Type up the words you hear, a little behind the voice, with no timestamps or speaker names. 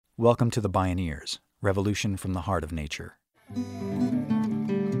Welcome to the Bioneers, Revolution from the Heart of Nature.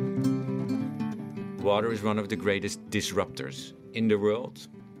 Water is one of the greatest disruptors in the world,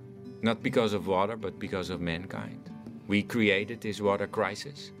 not because of water, but because of mankind. We created this water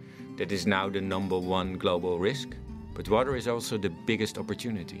crisis that is now the #1 global risk, but water is also the biggest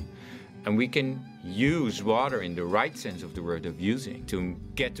opportunity. And we can use water in the right sense of the word of using to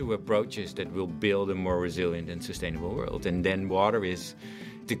get to approaches that will build a more resilient and sustainable world. And then water is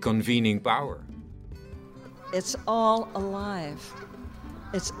the convening power. It's all alive.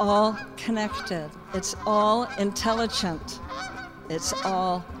 It's all connected. It's all intelligent. It's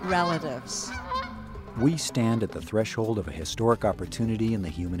all relatives. We stand at the threshold of a historic opportunity in the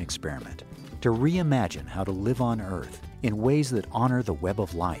human experiment to reimagine how to live on Earth in ways that honor the web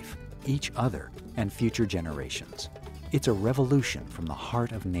of life, each other, and future generations. It's a revolution from the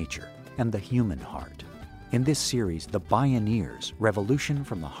heart of nature and the human heart. In this series, The Bioneers, Revolution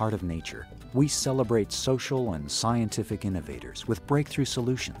from the Heart of Nature, we celebrate social and scientific innovators with breakthrough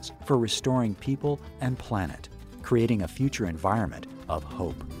solutions for restoring people and planet, creating a future environment of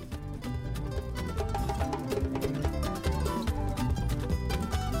hope.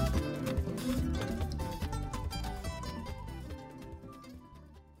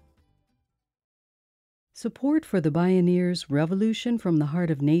 Support for the Bioneers' Revolution from the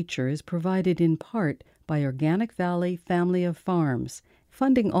Heart of Nature is provided in part by Organic Valley Family of Farms,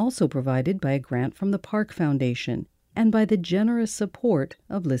 funding also provided by a grant from the Park Foundation, and by the generous support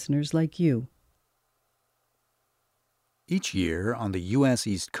of listeners like you. Each year on the U.S.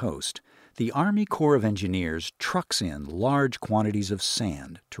 East Coast, the Army Corps of Engineers trucks in large quantities of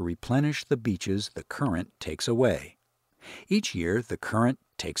sand to replenish the beaches the current takes away. Each year, the current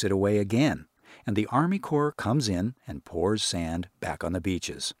takes it away again, and the Army Corps comes in and pours sand back on the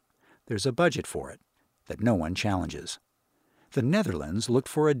beaches. There's a budget for it that no one challenges. The Netherlands looked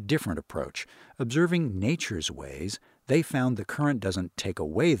for a different approach. Observing nature's ways, they found the current doesn't take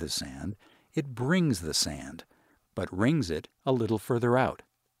away the sand, it brings the sand, but wrings it a little further out.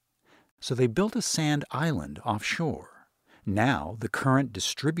 So they built a sand island offshore. Now the current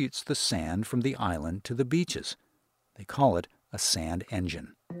distributes the sand from the island to the beaches. They call it a sand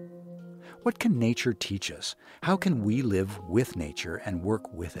engine. What can nature teach us? How can we live with nature and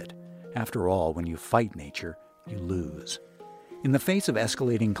work with it? After all, when you fight nature, you lose. In the face of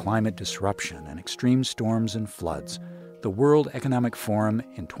escalating climate disruption and extreme storms and floods, the World Economic Forum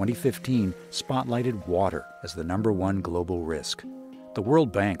in 2015 spotlighted water as the #1 global risk. The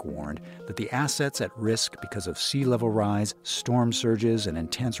World Bank warned that the assets at risk because of sea level rise, storm surges, and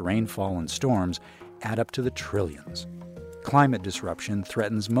intense rainfall and storms add up to the trillions. Climate disruption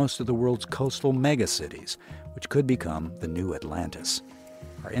threatens most of the world's coastal megacities, which could become the new Atlantis.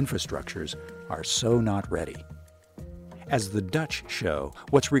 Our infrastructures are so not ready. As the Dutch show,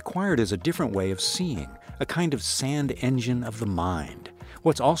 what's required is a different way of seeing, a kind of sand engine of the mind.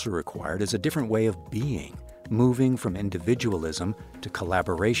 What's also required is a different way of being, moving from individualism to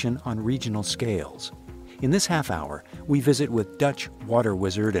collaboration on regional scales. In this half hour, we visit with Dutch water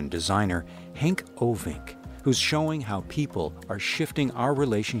wizard and designer Henk Ovink, who's showing how people are shifting our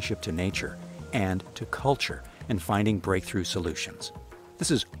relationship to nature and to culture and finding breakthrough solutions. This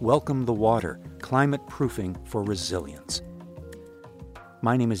is Welcome the Water, Climate Proofing for Resilience.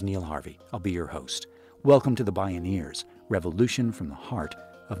 My name is Neil Harvey. I'll be your host. Welcome to the Bioneers, Revolution from the Heart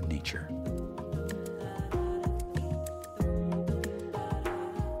of Nature.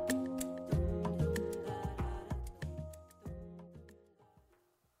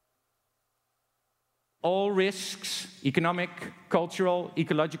 All risks, economic, cultural,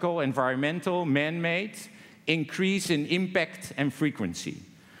 ecological, environmental, man-made, increase in impact and frequency.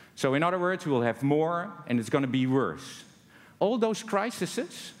 So in other words, we will have more and it's going to be worse. All those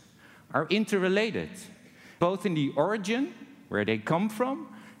crises are interrelated, both in the origin, where they come from,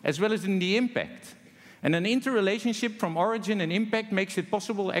 as well as in the impact. And an interrelationship from origin and impact makes it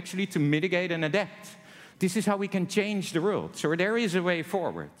possible actually to mitigate and adapt. This is how we can change the world. So there is a way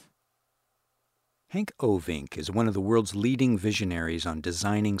forward. Henk Ovink is one of the world's leading visionaries on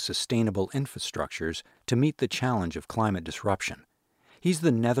designing sustainable infrastructures to meet the challenge of climate disruption. He's the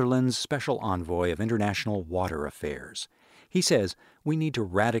Netherlands' Special Envoy of International Water Affairs. He says we need to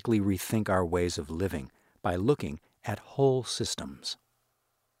radically rethink our ways of living by looking at whole systems.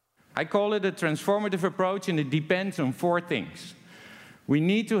 I call it a transformative approach, and it depends on 4 things. We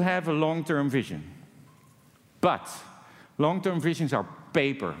need to have a long-term vision. But long-term visions are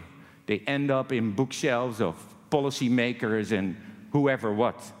paper. They end up in bookshelves of policymakers and whoever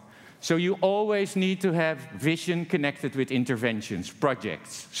what. So you always need to have vision connected with interventions,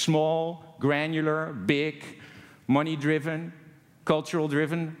 projects, small, granular, big, money-driven.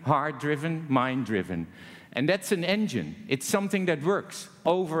 Cultural-driven, heart-driven, mind-driven. And that's an engine. It's something that works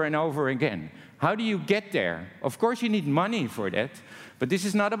over and over again. How do you get there? Of course, you need money for that. But this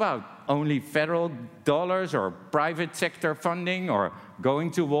is not about only federal dollars or private sector funding or going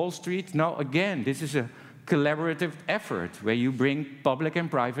to Wall Street. No, again, this is a collaborative effort where you bring public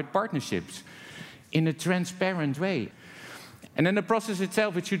and private partnerships in a transparent way. And then the process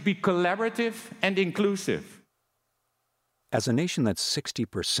itself, it should be collaborative and inclusive. As a nation that's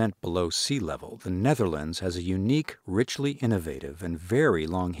 60% below sea level, the Netherlands has a unique, richly innovative, and very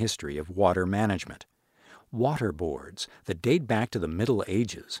long history of water management. Water boards that date back to the Middle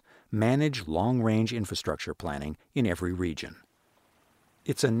Ages manage long-range infrastructure planning in every region.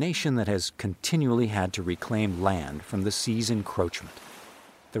 It's a nation that has continually had to reclaim land from the sea's encroachment.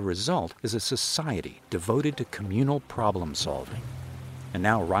 The result is a society devoted to communal problem solving. And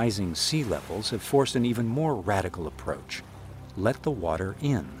now rising sea levels have forced an even more radical approach. Let the water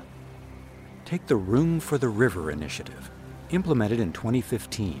in. Take the Room for the River initiative. Implemented in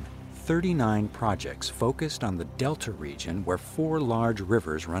 2015, 39 projects focused on the Delta region where 4 large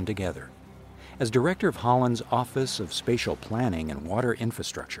rivers run together. As director of Holland's Office of Spatial Planning and Water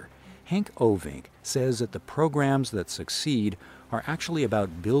Infrastructure, Henk Ovink says that the programs that succeed are actually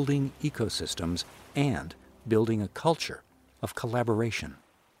about building ecosystems and building a culture of collaboration.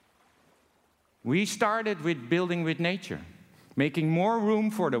 We started with building with nature, making more room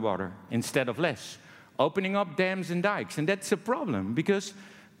for the water instead of less, opening up dams and dikes. And that's a problem because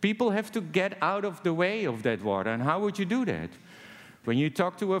people have to get out of the way of that water. And how would you do that? When you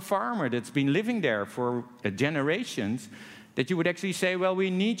talk to a farmer that's been living there for generations, that you would actually say, well, we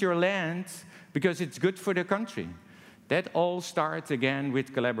need your land because it's good for the country. That all starts again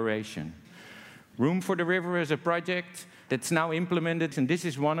with collaboration. Room for the River is a project that's now implemented, and this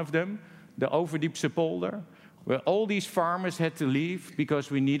is one of them, the Overdiepse Polder, where all these farmers had to leave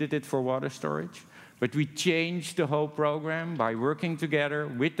because we needed it for water storage. But we changed the whole program by working together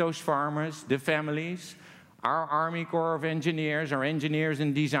with those farmers, the families, our Army Corps of Engineers, our engineers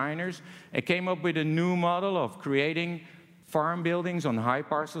and designers, and came up with a new model of creating farm buildings on high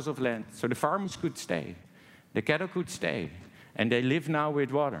parcels of land. So the farmers could stay, the cattle could stay, and they live now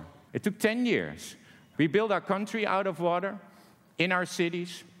with water. It took 10 years. We built our country out of water in our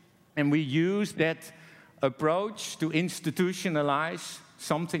cities, and we used that approach to institutionalize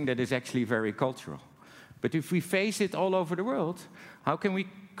something that is actually very cultural. But if we face it all over the world, how can we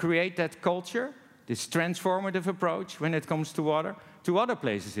create that culture, this transformative approach when it comes to water, to other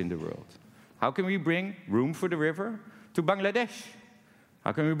places in the world? How can we bring Room for the River to Bangladesh?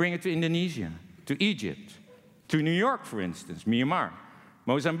 How can we bring it to Indonesia, to Egypt, to New York, for instance, Myanmar,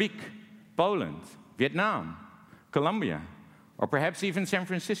 Mozambique, Poland, Vietnam, Colombia, or perhaps even San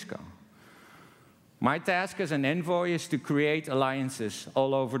Francisco? My task as an envoy is to create alliances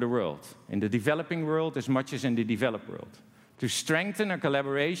all over the world, in the developing world as much as in the developed world, to strengthen a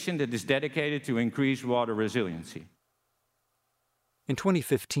collaboration that is dedicated to increase water resiliency. In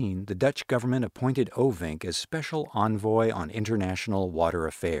 2015, the Dutch government appointed Ovink as Special Envoy on International Water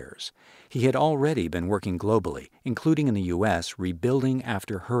Affairs. He had already been working globally, including in the U.S., rebuilding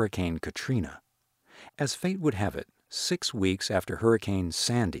after Hurricane Katrina. As fate would have it, 6 weeks after Hurricane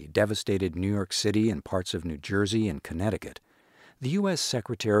Sandy devastated New York City and parts of New Jersey and Connecticut, the U.S.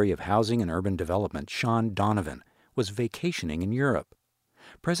 Secretary of Housing and Urban Development, Sean Donovan, was vacationing in Europe.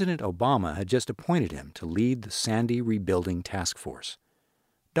 President Obama had just appointed him to lead the Sandy Rebuilding Task Force.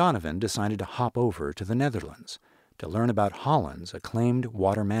 Donovan decided to hop over to the Netherlands to learn about Holland's acclaimed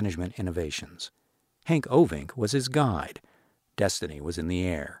water management innovations. Henk Ovink was his guide. Destiny was in the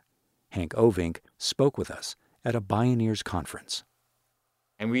air. Henk Ovink spoke with us at a Bioneers conference.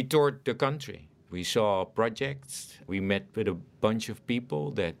 And we toured the country. We saw projects. We met with a bunch of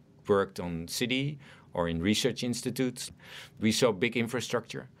people that worked on city or in research institutes. We saw big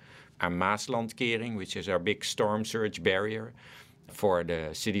infrastructure. Our Maaslandkering, which is our big storm surge barrier for the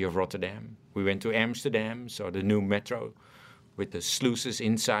city of Rotterdam. We went to Amsterdam, saw the new metro with the sluices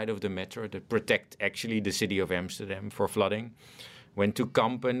inside of the metro that protect actually the city of Amsterdam for flooding. Went to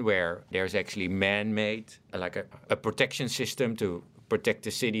Kampen, where there's actually man-made, like a protection system to protect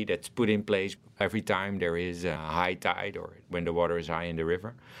the city that's put in place every time there is a high tide or when the water is high in the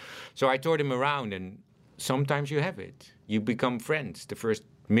river. So I toured him around, and sometimes you have it. You become friends the first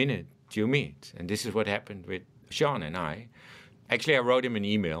minute you meet. And this is what happened with Sean and I. Actually, I wrote him an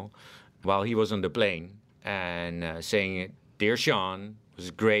email while he was on the plane and saying, "Dear Sean, it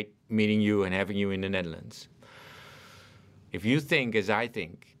was great meeting you and having you in the Netherlands. If you think, as I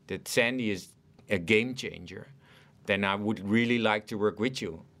think, that Sandy is a game changer, then I would really like to work with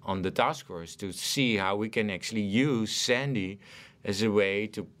you on the task force to see how we can actually use Sandy as a way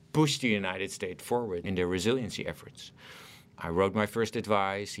to push the United States forward in their resiliency efforts. I wrote my first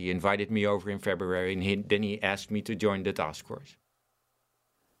advice, he invited me over in February, and then he asked me to join the task force.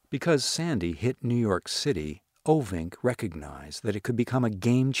 Because Sandy hit New York City, Ovink recognized that it could become a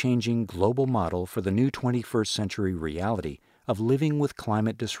game-changing global model for the new 21st century reality of living with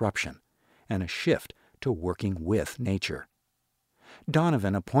climate disruption and a shift to working with nature.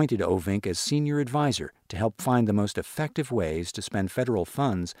 Donovan appointed Ovink as senior advisor to help find the most effective ways to spend federal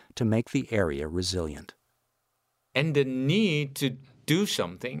funds to make the area resilient. And the need to do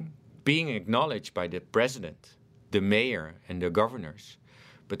something being acknowledged by the president, the mayor, and the governors,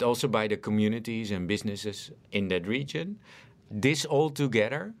 but also by the communities and businesses in that region. This all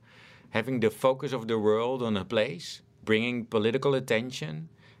together, having the focus of the world on a place, bringing political attention,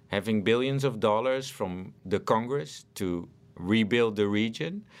 having billions of dollars from the Congress to rebuild the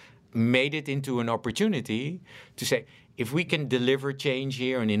region, made it into an opportunity to say, if we can deliver change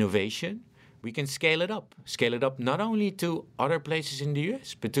here and innovation, we can scale it up. Scale it up not only to other places in the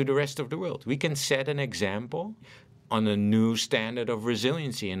US, but to the rest of the world. We can set an example on a new standard of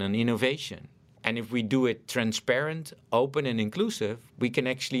resiliency and an innovation. And if we do it transparent, open, and inclusive, we can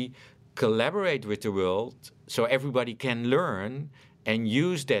actually collaborate with the world so everybody can learn and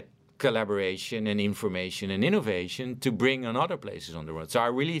use that collaboration and information and innovation to bring on other places on the world. So I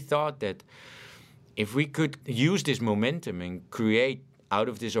really thought that if we could use this momentum and create out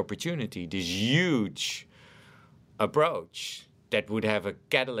of this opportunity this huge approach that would have a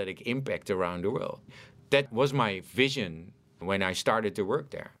catalytic impact around the world. That was my vision when I started to work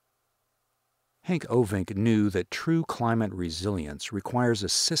there. Henk Ovink knew that true climate resilience requires a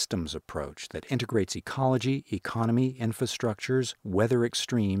systems approach that integrates ecology, economy, infrastructures, weather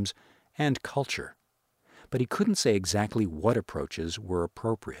extremes, and culture. But he couldn't say exactly what approaches were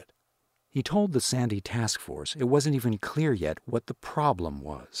appropriate. He told the Sandy Task Force it wasn't even clear yet what the problem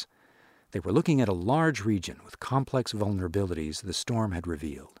was. They were looking at a large region with complex vulnerabilities the storm had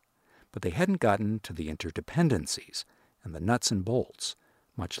revealed, but they hadn't gotten to the interdependencies and the nuts and bolts,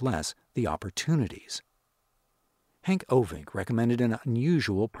 much less the opportunities. Henk Ovink recommended an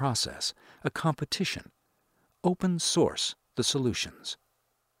unusual process, a competition. Open source the solutions.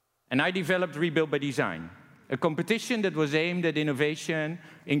 And I developed Rebuild by Design, a competition that was aimed at innovation,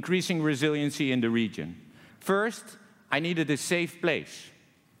 increasing resiliency in the region. First, I needed a safe place.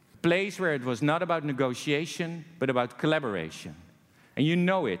 A place where it was not about negotiation, but about collaboration. And you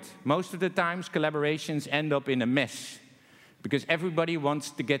know it. Most of the times, collaborations end up in a mess, because everybody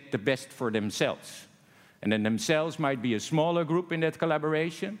wants to get the best for themselves. And then themselves might be a smaller group in that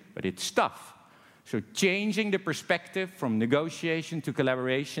collaboration, but it's tough. So changing the perspective from negotiation to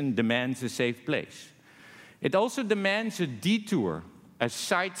collaboration demands a safe place. It also demands a detour, a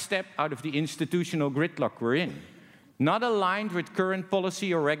sidestep out of the institutional gridlock we're in. Not aligned with current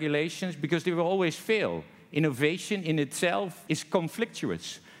policy or regulations, because they will always fail. Innovation in itself is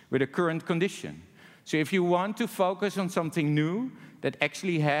conflictuous with a current condition. So if you want to focus on something new that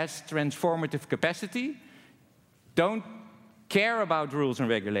actually has transformative capacity, don't care about rules and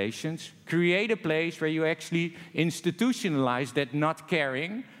regulations. Create a place where you actually institutionalize that not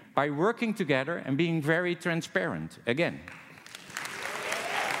caring by working together and being very transparent again.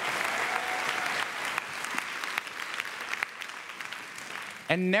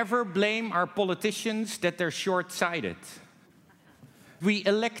 And never blame our politicians that they're short-sighted. We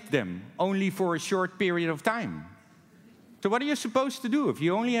elect them only for a short period of time. So what are you supposed to do if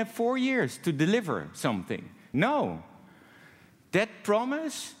you only have 4 years to deliver something? No. That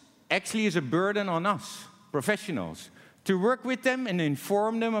promise actually is a burden on us, professionals, to work with them and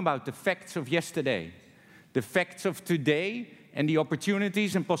inform them about the facts of yesterday, the facts of today, and the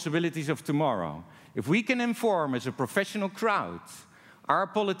opportunities and possibilities of tomorrow. If we can inform as a professional crowd our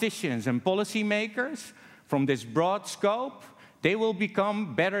politicians and policymakers from this broad scope, they will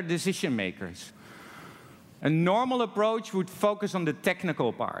become better decision makers. A normal approach would focus on the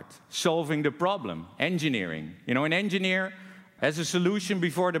technical part, solving the problem, engineering. You know, an engineer has a solution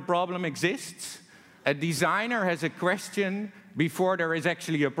before the problem exists. A designer has a question before there is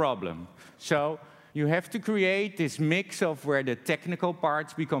actually a problem. So you have to create this mix of where the technical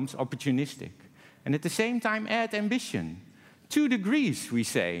parts becomes opportunistic. And at the same time add ambition. 2 degrees, we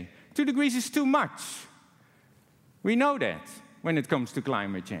say. 2 degrees is too much. We know that when it comes to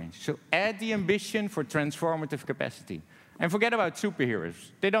climate change. So add the ambition for transformative capacity. And forget about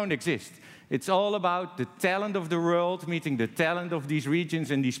superheroes. They don't exist. It's all about the talent of the world meeting the talent of these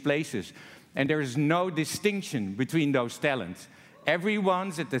regions and these places. And there is no distinction between those talents.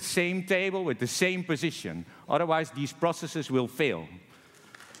 Everyone's at the same table with the same position. Otherwise, these processes will fail.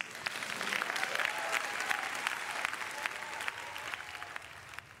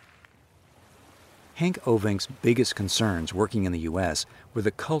 Hank Ovink's biggest concerns working in the U.S. were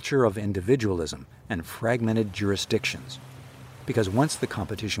the culture of individualism and fragmented jurisdictions. Because once the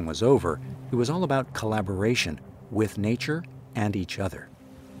competition was over, it was all about collaboration with nature and each other.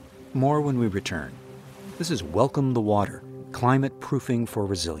 More when we return. This is Welcome the Water, Climate Proofing for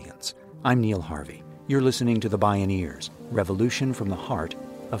Resilience. I'm Neil Harvey. You're listening to The Bioneers, Revolution from the Heart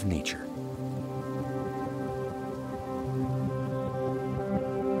of Nature.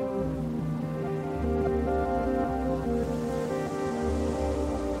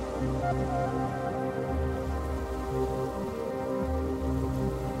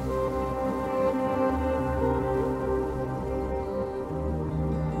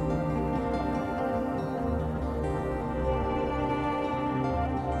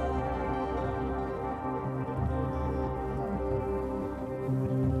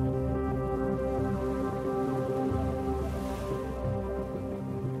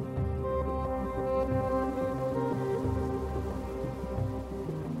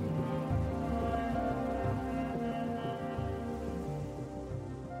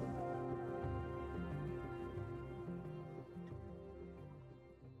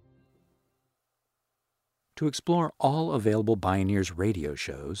 To explore all available Bioneers radio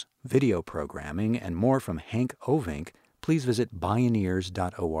shows, video programming, and more from Hank Ovink, please visit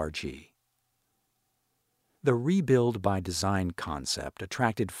bioneers.org. The Rebuild by Design concept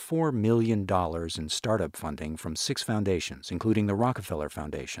attracted $4 million in startup funding from 6 foundations, including the Rockefeller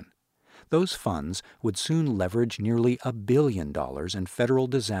Foundation. Those funds would soon leverage nearly $1 billion in federal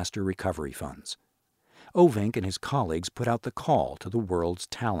disaster recovery funds. Ovink and his colleagues put out the call to the world's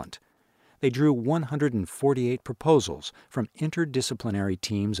talent. They drew 148 proposals from interdisciplinary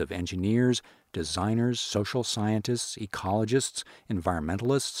teams of engineers, designers, social scientists, ecologists,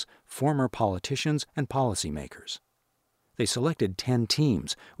 environmentalists, former politicians, and policymakers. They selected 10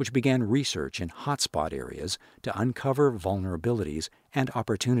 teams, which began research in hotspot areas to uncover vulnerabilities and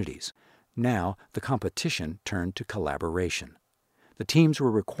opportunities. Now, the competition turned to collaboration. The teams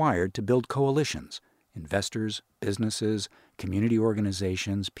were required to build coalitions: investors, businesses, community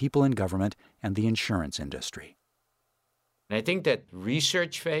organizations, people in government, and the insurance industry. And I think that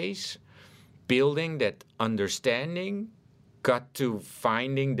research phase, building that understanding, got to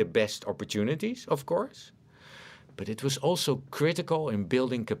finding the best opportunities, of course, but it was also critical in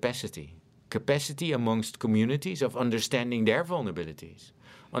building capacity amongst communities of understanding their vulnerabilities,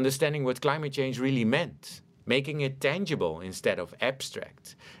 understanding what climate change really meant, making it tangible instead of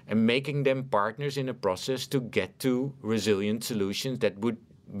abstract, and making them partners in a process to get to resilient solutions that would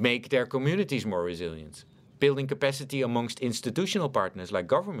make their communities more resilient. Building capacity amongst institutional partners like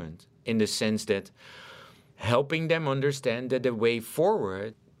government, in the sense that helping them understand that the way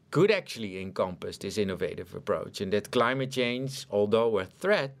forward could actually encompass this innovative approach, and that climate change, although a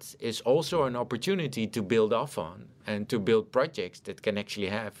threat, is also an opportunity to build off on and to build projects that can actually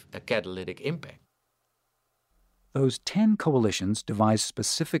have a catalytic impact. Those 10 coalitions devised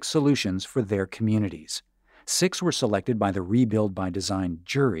specific solutions for their communities. 6 were selected by the Rebuild by Design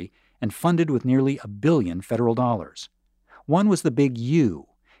jury and funded with nearly $1 billion federal dollars. One was the Big U.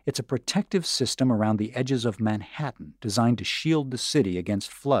 It's a protective system around the edges of Manhattan designed to shield the city against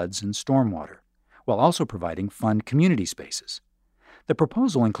floods and stormwater, while also providing fun community spaces. The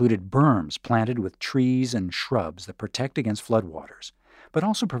proposal included berms planted with trees and shrubs that protect against floodwaters, but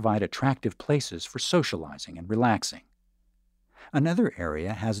also provide attractive places for socializing and relaxing. Another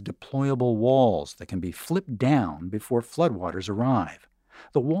area has deployable walls that can be flipped down before floodwaters arrive.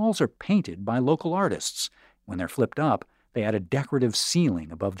 The walls are painted by local artists. When they're flipped up, they add a decorative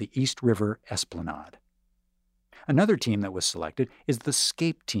ceiling above the East River Esplanade. Another team that was selected is the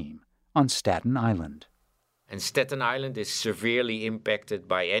SCAPE team on Staten Island. And Staten Island is severely impacted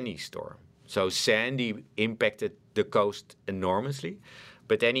by any storm. So Sandy impacted the coast enormously,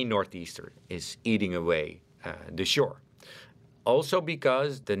 but any northeaster is eating away the shore. Also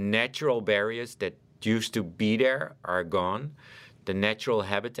because the natural barriers that used to be there are gone. The natural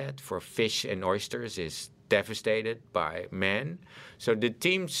habitat for fish and oysters is devastated by man. So the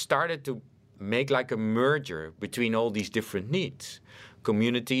team started to make like a merger between all these different needs.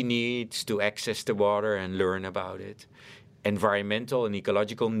 Community needs to access the water and learn about it. Environmental and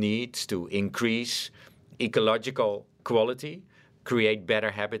ecological needs to increase ecological quality, create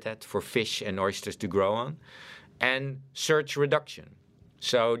better habitat for fish and oysters to grow on, and surge reduction.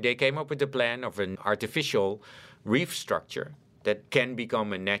 So they came up with a plan of an artificial reef structure that can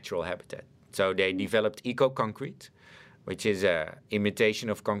become a natural habitat. So they developed eco-concrete, which is an imitation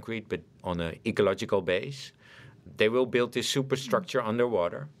of concrete but on an ecological base. They will build this superstructure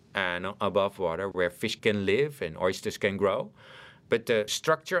underwater and above water where fish can live and oysters can grow. But the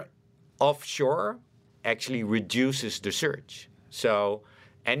structure offshore actually reduces the surge. So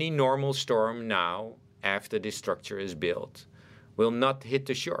any normal storm now, after this structure is built, will not hit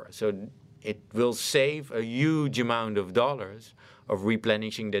the shore. So it will save a huge amount of dollars of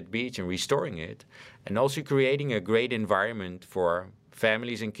replenishing that beach and restoring it, and also creating a great environment for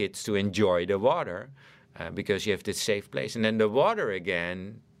families and kids to enjoy the water because you have this safe place. And then the water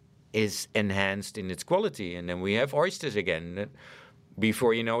again is enhanced in its quality, and then we have oysters again.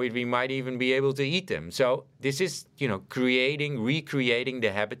 Before you know it, we might even be able to eat them. So this is, recreating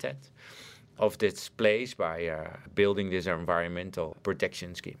the habitat of this place by building this environmental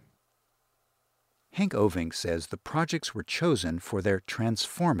protection scheme. Henk Ovink says the projects were chosen for their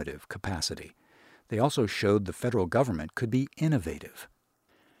transformative capacity. They also showed the federal government could be innovative.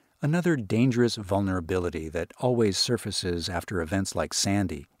 Another dangerous vulnerability that always surfaces after events like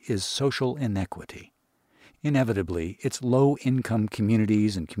Sandy is social inequity. Inevitably, it's low-income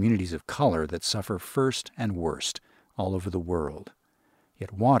communities and communities of color that suffer first and worst all over the world.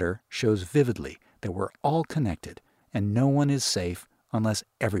 Yet water shows vividly that we're all connected and no one is safe unless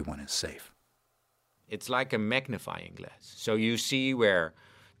everyone is safe. It's like a magnifying glass. So you see where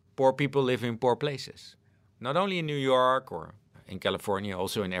poor people live in poor places. Not only in New York or in California,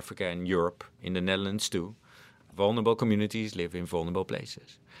 also in Africa and Europe, in the Netherlands too. Vulnerable communities live in vulnerable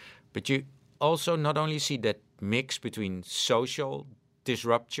places. But you also not only see that mix between social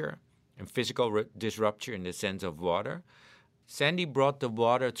disruption and physical disruption in the sense of water. Sandy brought the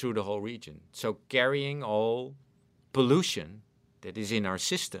water through the whole region. So carrying all pollution that is in our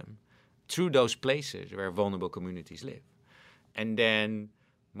system through those places where vulnerable communities live. And then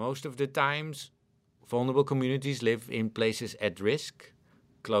most of the times, vulnerable communities live in places at risk,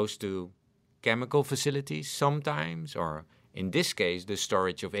 close to chemical facilities sometimes, or in this case, the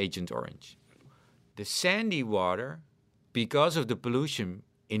storage of Agent Orange. The Sandy water, because of the pollution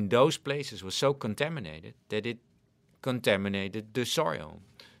in those places, was so contaminated that it contaminated the soil.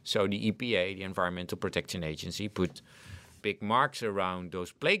 So the EPA, the Environmental Protection Agency, put big marks around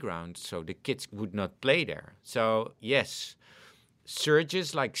those playgrounds so the kids would not play there. So yes,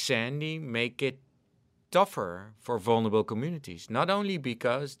 surges like Sandy make it tougher for vulnerable communities, not only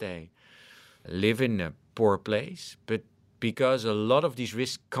because they live in a poor place, but because a lot of these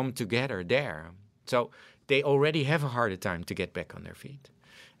risks come together there. So they already have a harder time to get back on their feet.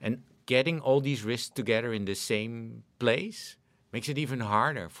 And getting all these risks together in the same place makes it even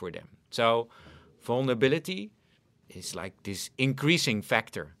harder for them. So vulnerability is like this increasing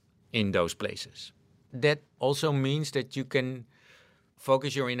factor in those places. That also means that you can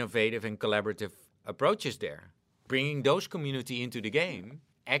focus your innovative and collaborative approaches there. Bringing those communities into the game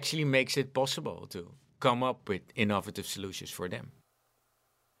actually makes it possible to come up with innovative solutions for them.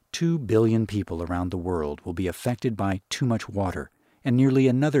 2 billion people around the world will be affected by too much water, and nearly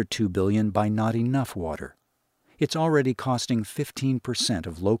another 2 billion by not enough water. It's already costing 15%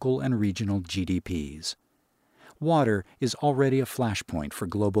 of local and regional GDPs. Water is already a flashpoint for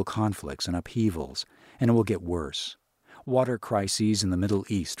global conflicts and upheavals, and it will get worse. Water crises in the Middle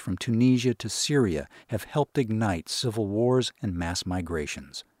East, from Tunisia to Syria, have helped ignite civil wars and mass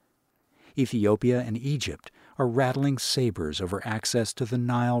migrations. Ethiopia and Egypt are rattling sabers over access to the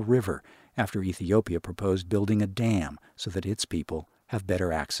Nile River after Ethiopia proposed building a dam so that its people have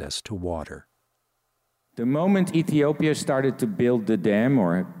better access to water. The moment Ethiopia started to build the dam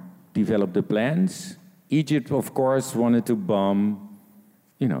or develop the plans, Egypt, of course, wanted to bomb,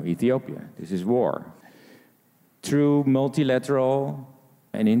 Ethiopia. This is war. Through multilateral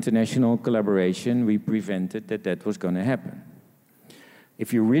and international collaboration, we prevented that was going to happen.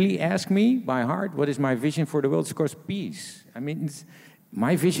 If you really ask me by heart, what is my vision for the world? It's, of course, peace.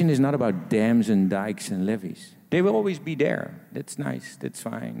 My vision is not about dams and dikes and levees. They will always be there. That's nice. That's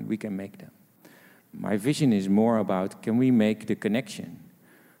fine. We can make them. My vision is more about, can we make the connection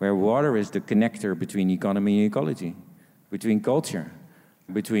where water is the connector between economy and ecology, between culture,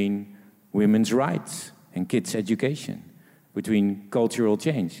 between women's rights and kids' education, between cultural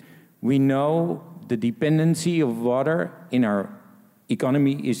change. We know the dependency of water in our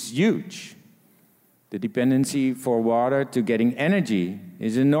economy is huge. The dependency for water to getting energy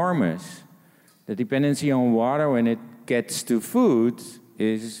is enormous. The dependency on water when it gets to food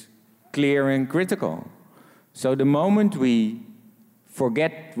is clear and critical. So the moment we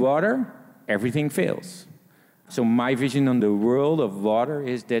forget water, everything fails. So my vision on the world of water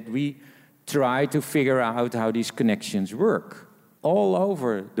is that we try to figure out how these connections work all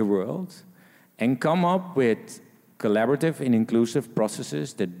over the world and come up with collaborative and inclusive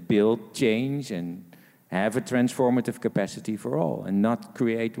processes that build change and have a transformative capacity for all and not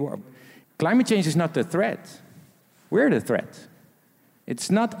create war. Climate change is not the threat. We're the threat. It's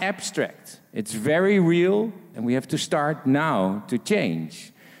not abstract. It's very real, and we have to start now to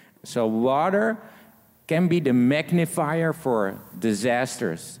change. So water can be the magnifier for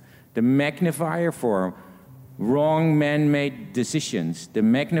disasters, the magnifier for wrong man-made decisions, the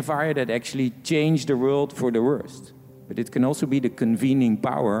magnifier that actually changed the world for the worst. But it can also be the convening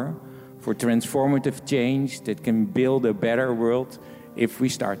power for transformative change that can build a better world if we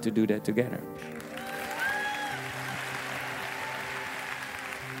start to do that together.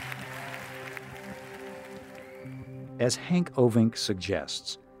 As Henk Ovink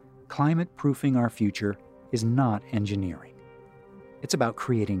suggests, climate-proofing our future is not engineering. It's about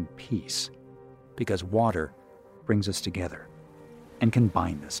creating peace, because water brings us together and can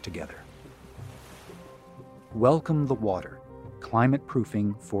bind us together. Welcome the water,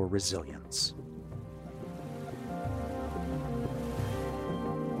 climate-proofing for resilience.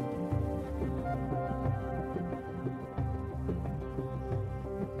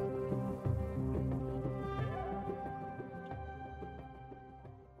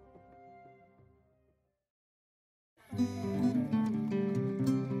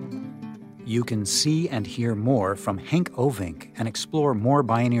 You can see and hear more from Henk Ovink and explore more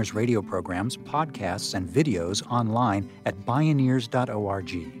Bioneers radio programs, podcasts, and videos online at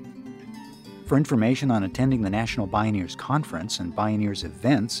bioneers.org. For information on attending the National Bioneers Conference and Bioneers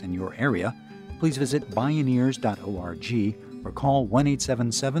events in your area, please visit bioneers.org or call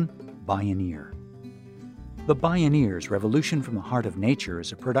 1-877-BIONEER. The Bioneers Revolution from the Heart of Nature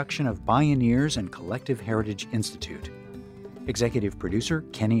is a production of Bioneers and Collective Heritage Institute. Executive producer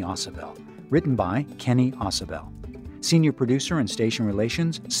Kenny Ausubel. Written by Kenny Ausubel. Senior producer and station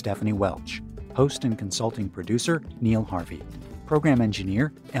relations Stephanie Welch. Host and consulting producer Neil Harvey. Program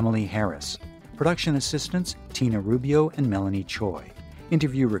engineer Emily Harris. Production assistants Tina Rubio and Melanie Choi.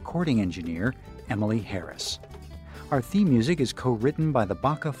 Interview recording engineer Emily Harris. Our theme music is co-written by the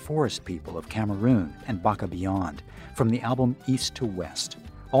Baka Forest People of Cameroon and Baka Beyond from the album East to West.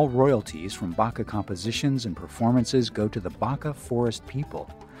 All royalties from Baka compositions and performances go to the Baka Forest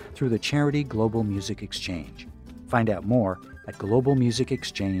People through the charity Global Music Exchange. Find out more at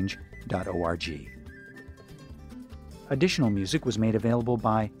globalmusicexchange.org. Additional music was made available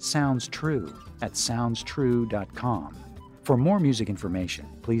by Sounds True at soundstrue.com. For more music information,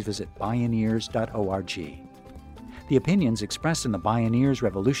 please visit bioneers.org. The opinions expressed in the Bioneers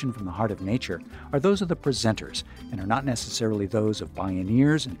Revolution from the Heart of Nature are those of the presenters and are not necessarily those of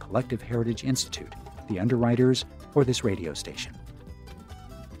Bioneers and Collective Heritage Institute, the underwriters, or this radio station.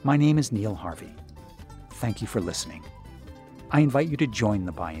 My name is Neil Harvey. Thank you for listening. I invite you to join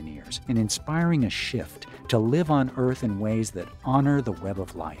the Bioneers in inspiring a shift to live on Earth in ways that honor the web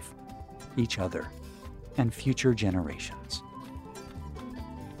of life, each other, and future generations.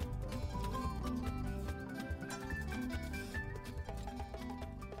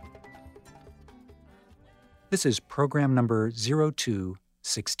 This is program number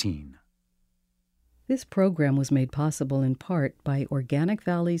 0216. This program was made possible in part by Organic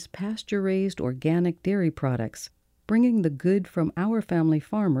Valley's pasture-raised organic dairy products, bringing the good from our family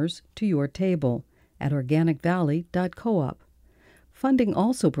farmers to your table at organicvalley.coop. Funding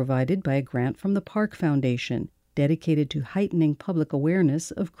also provided by a grant from the Park Foundation, dedicated to heightening public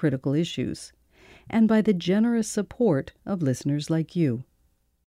awareness of critical issues, and by the generous support of listeners like you.